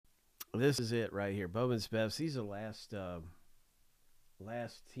This is it right here. Bowman's Best. These are last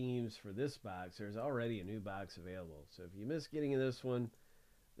teams for this box. There's already a new box available. So if you miss getting in this one,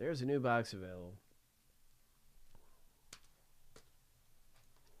 there's a new box available.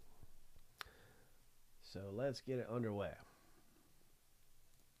 So let's get it underway.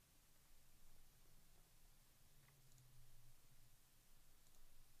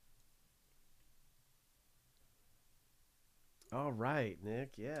 All right,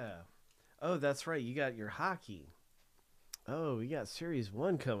 Nick. Yeah. Oh, that's right. You got your hockey. Oh, we got Series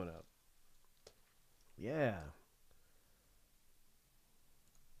 1 coming up. Yeah.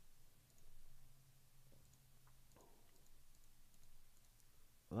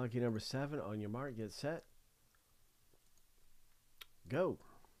 Lucky number 7. On your mark, get set. Go.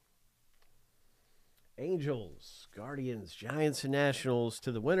 Angels, Guardians, Giants, and Nationals.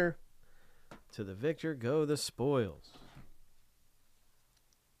 To the winner, to the victor, go the spoils.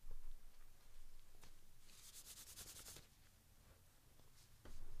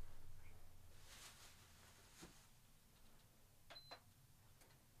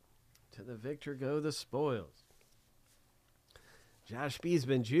 To the victor, go the spoils. Josh B's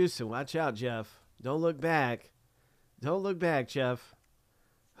been juicing. Watch out, Jeff. Don't look back. Don't look back, Jeff.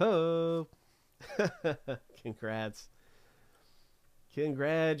 Ho! Congrats.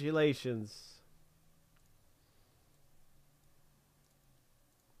 Congratulations.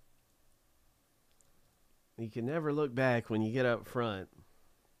 You can never look back when you get up front.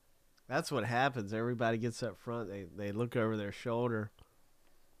 That's what happens. Everybody gets up front. They look over their shoulder.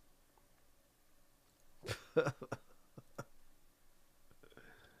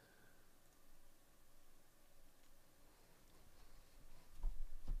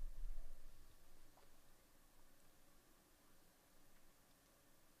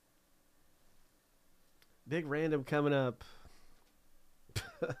 Big random coming up.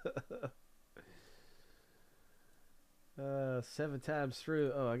 7 times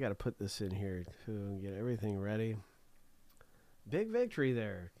through. Oh, I got to put this in here to get everything ready. Big victory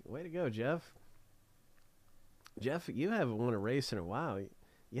there. Way to go, Jeff. Jeff, you haven't won a race in a while.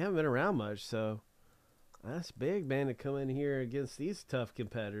 You haven't been around much, so that's big, man, to come in here against these tough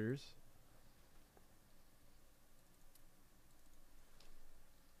competitors.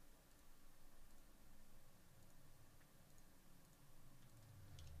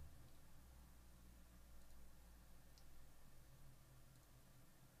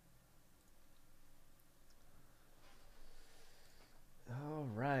 All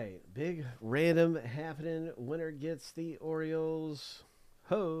right. Big random happening. Winner gets the Orioles.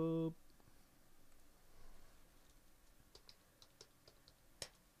 Hope.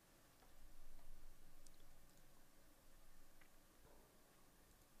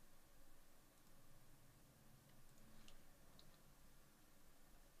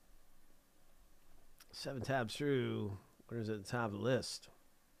 Seven tabs through. Where's it at the top of the list?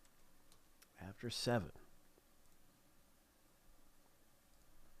 After 7.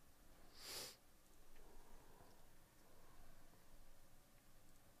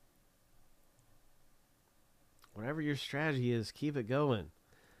 Whatever your strategy is, keep it going.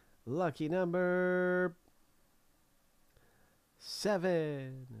 Lucky number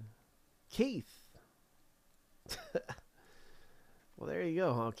 7. Keith. Well, there you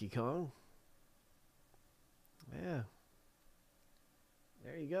go, Honky Kong. Yeah.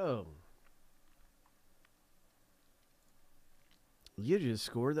 There you go. You just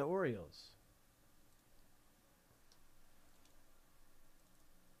scored the Orioles.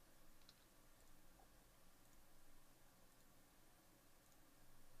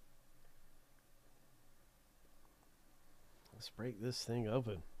 Let's break this thing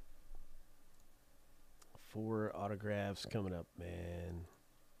open. 4 autographs coming up, man.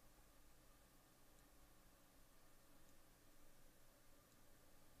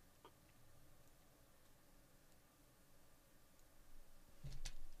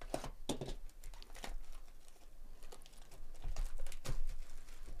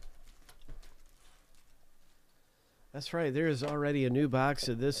 That's right. There is already a new box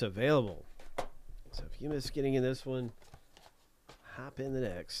of this available. So if you miss getting in this one, hop in the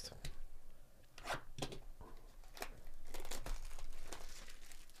next.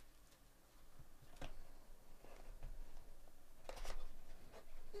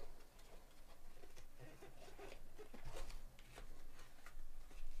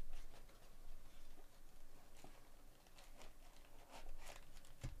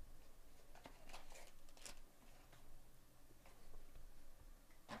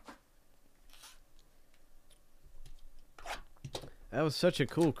 That was such a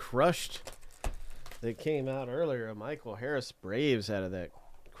cool crushed that came out earlier. Michael Harris Braves out of that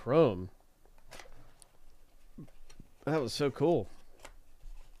chrome. That was so cool.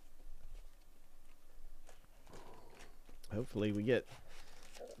 Hopefully we get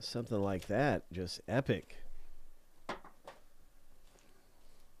something like that. Just epic.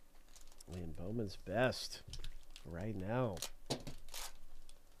 Man, Bowman's best right now.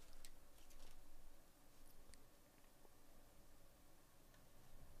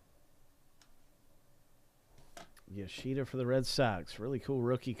 Yoshida for the Red Sox. Really cool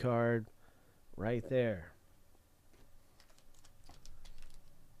rookie card right there.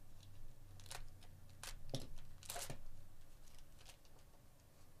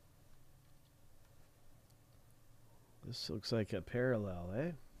 This looks like a parallel,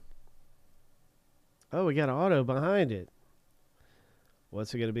 eh? Oh, we got an auto behind it.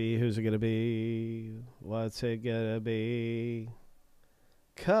 What's it going to be? Who's it going to be? What's it going to be?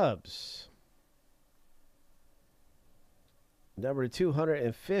 Cubs. Number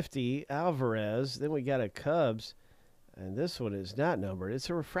 250, Alvarez. Then we got a Cubs. And this one is not numbered. It's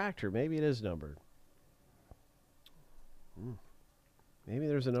a refractor. Maybe it is numbered. Maybe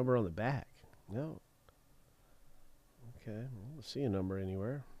there's a number on the back. No. Okay. I don't see a number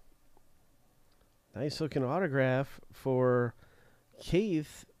anywhere. Nice looking autograph for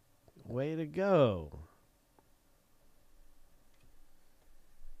Keith. Way to go.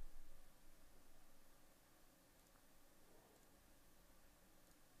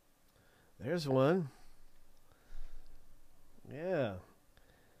 There's one. Yeah.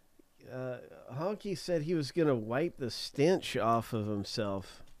 Honky said he was going to wipe the stench off of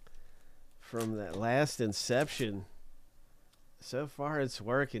himself from that last Inception. So far it's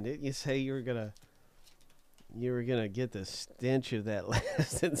working. Didn't you say you were going to get the stench of that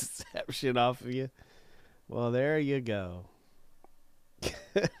last Inception off of you? Well, there you go.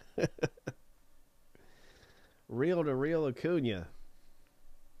 Reel to reel Acuna.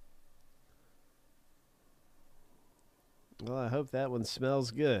 Well, I hope that one smells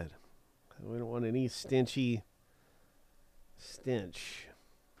good. We don't want any stenchy stench.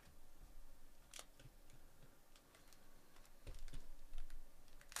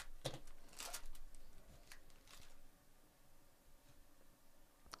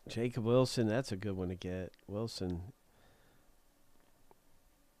 Jacob Wilson, that's a good one to get. Wilson.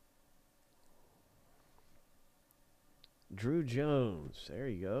 Drew Jones. There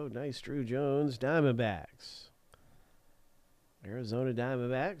you go. Nice Drew Jones. Diamondbacks. Arizona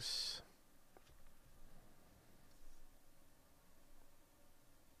Diamondbacks.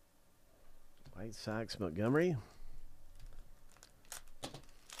 White Sox Montgomery.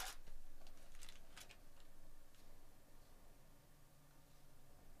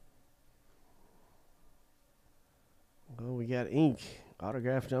 Oh, we got ink.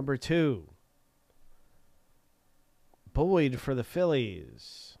 Autograph number 2. Boyd for the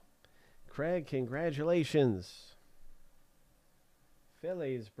Phillies. Craig, congratulations.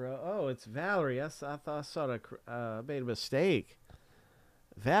 Phillies, bro. Oh, it's Valerie. I thought I saw I made a mistake.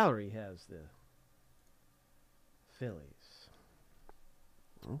 Valerie has the Phillies.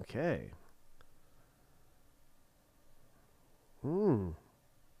 Okay. All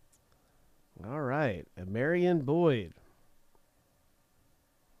right. A Marion Boyd.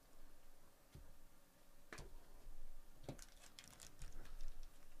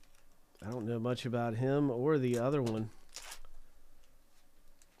 I don't know much about him or the other one.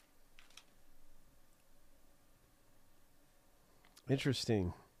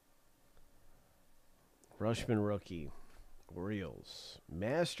 Interesting. Rushman rookie. Orioles.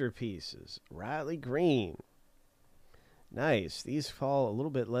 Masterpieces. Riley Green. Nice. These fall a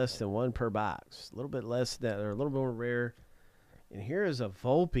little bit less than 1 per box. A little bit less than, or a little more rare. And here is a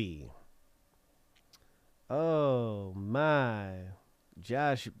Volpe. Oh my.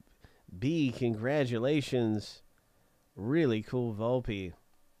 Josh B, congratulations. Really cool Volpe.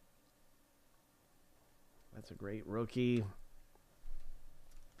 That's a great rookie.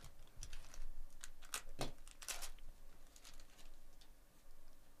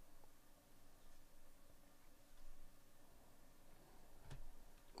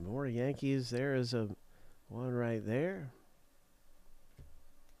 More Yankees. There is a one right there.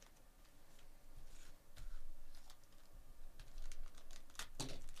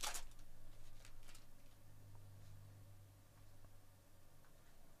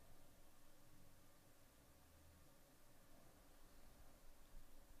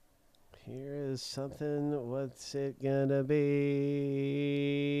 Here is something. What's it gonna be?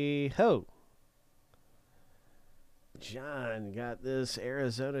 Ho! John got this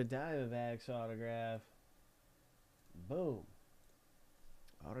Arizona Diamondbacks autograph. Boom.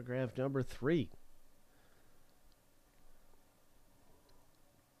 Autograph number 3.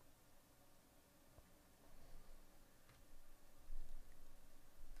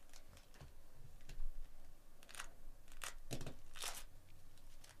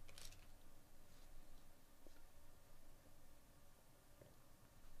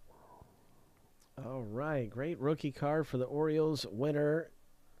 right. Great rookie card for the Orioles. Winner.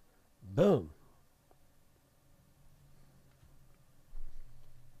 Boom.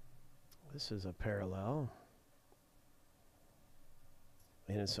 This is a parallel.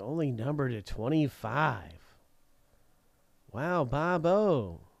 And it's only numbered to 25. Wow,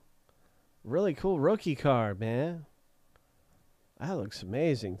 Bob-O. Really cool rookie card, man. That looks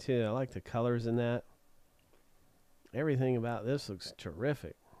amazing, too. I like the colors in that. Everything about this looks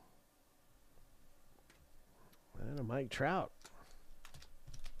terrific. And a Mike Trout.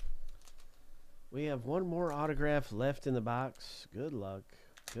 We have one more autograph left in the box. Good luck.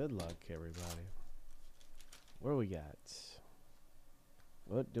 Good luck, everybody. What do we got?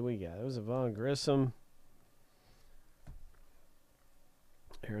 What do we got? It was a Vaughn Grissom.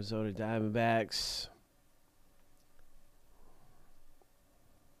 Arizona Diamondbacks.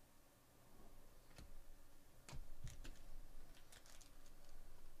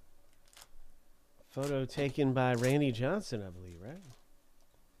 Photo taken by Randy Johnson, I believe, right?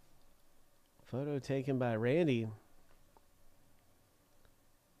 Photo taken by Randy.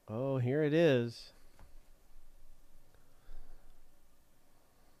 Oh, here it is.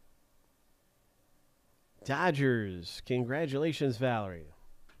 Dodgers. Congratulations, Valerie.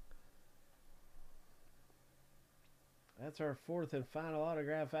 That's our fourth and final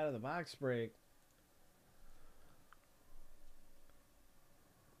autograph out of the box break.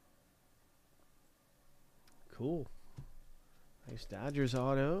 Cool. Nice Dodgers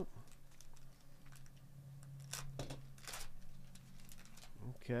auto.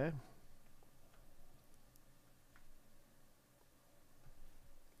 Okay.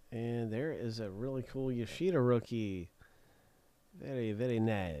 And there is a really cool Yoshida rookie. Very, very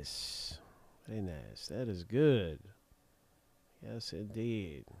nice. Very nice. That is good. Yes,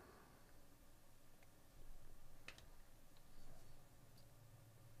 indeed.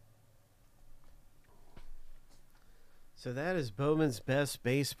 So that is Bowman's Best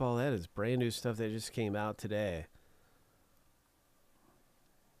Baseball. That is brand new stuff that just came out today.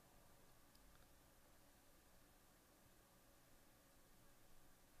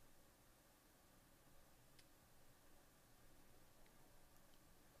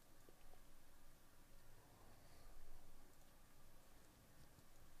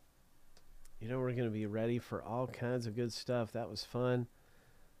 You know, we're going to be ready for all kinds of good stuff. That was fun.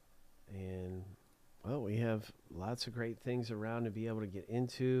 And, well, we have lots of great things around to be able to get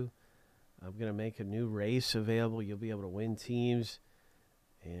into. I'm going to make a new race available. You'll be able to win teams.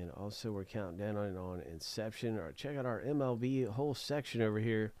 And also, we're counting down on Inception. Or check out our MLB whole section over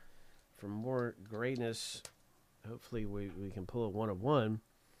here for more greatness. Hopefully, we can pull a one of one.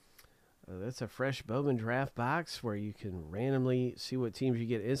 That's a fresh Bowman draft box where you can randomly see what teams you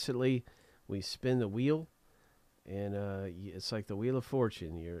get instantly. We spin the wheel, and it's like the Wheel of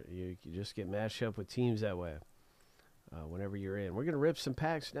Fortune. You just get matched up with teams that way whenever you're in. We're going to rip some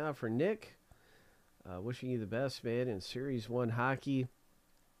packs now for Nick. Wishing you the best, man, in Series 1 hockey.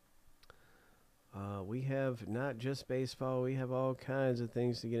 We have not just baseball. We have all kinds of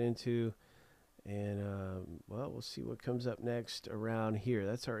things to get into. And, well, we'll see what comes up next around here.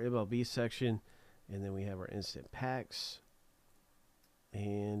 That's our MLB section. And then we have our instant packs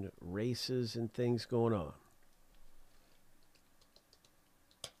and races and things going on.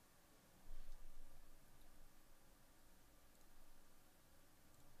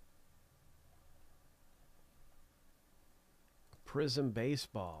 Prism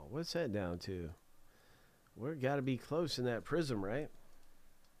Baseball. What's that down to? We've got to be close in that Prism, right?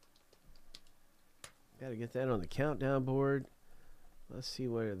 Got to get that on the countdown board. Let's see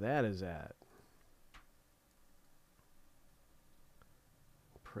where that is at.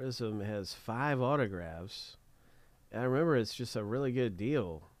 Prism has 5 autographs. And I remember it's just a really good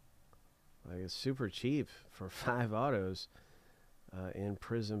deal. Like, it's super cheap for 5 autos in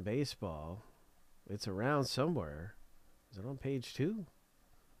Prism Baseball. It's around somewhere. Is it on page 2?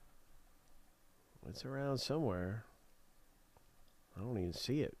 It's around somewhere. I don't even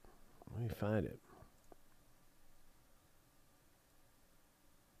see it. Let me find it.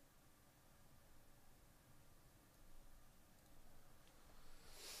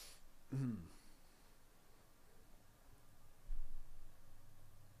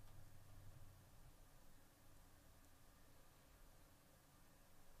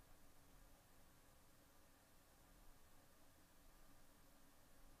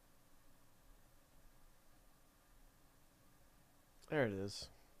 There it is.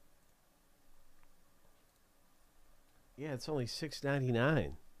 Yeah, it's only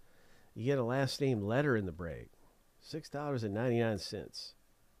 $6.99. You get a last name letter in the break. $6.99.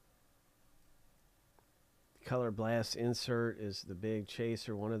 Color Blast insert is the big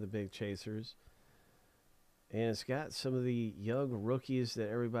chaser, one of the big chasers. And it's got some of the young rookies that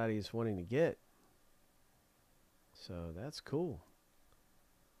everybody's wanting to get. So that's cool.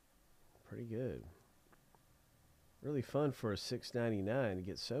 Pretty good. Really fun for a $6.99 to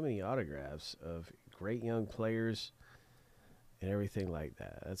get so many autographs of great young players and everything like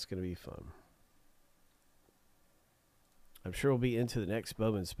that. That's going to be fun. I'm sure we'll be into the next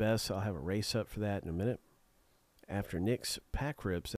Bowman's Best. I'll have a race up for that in a minute after Nick's pack rips.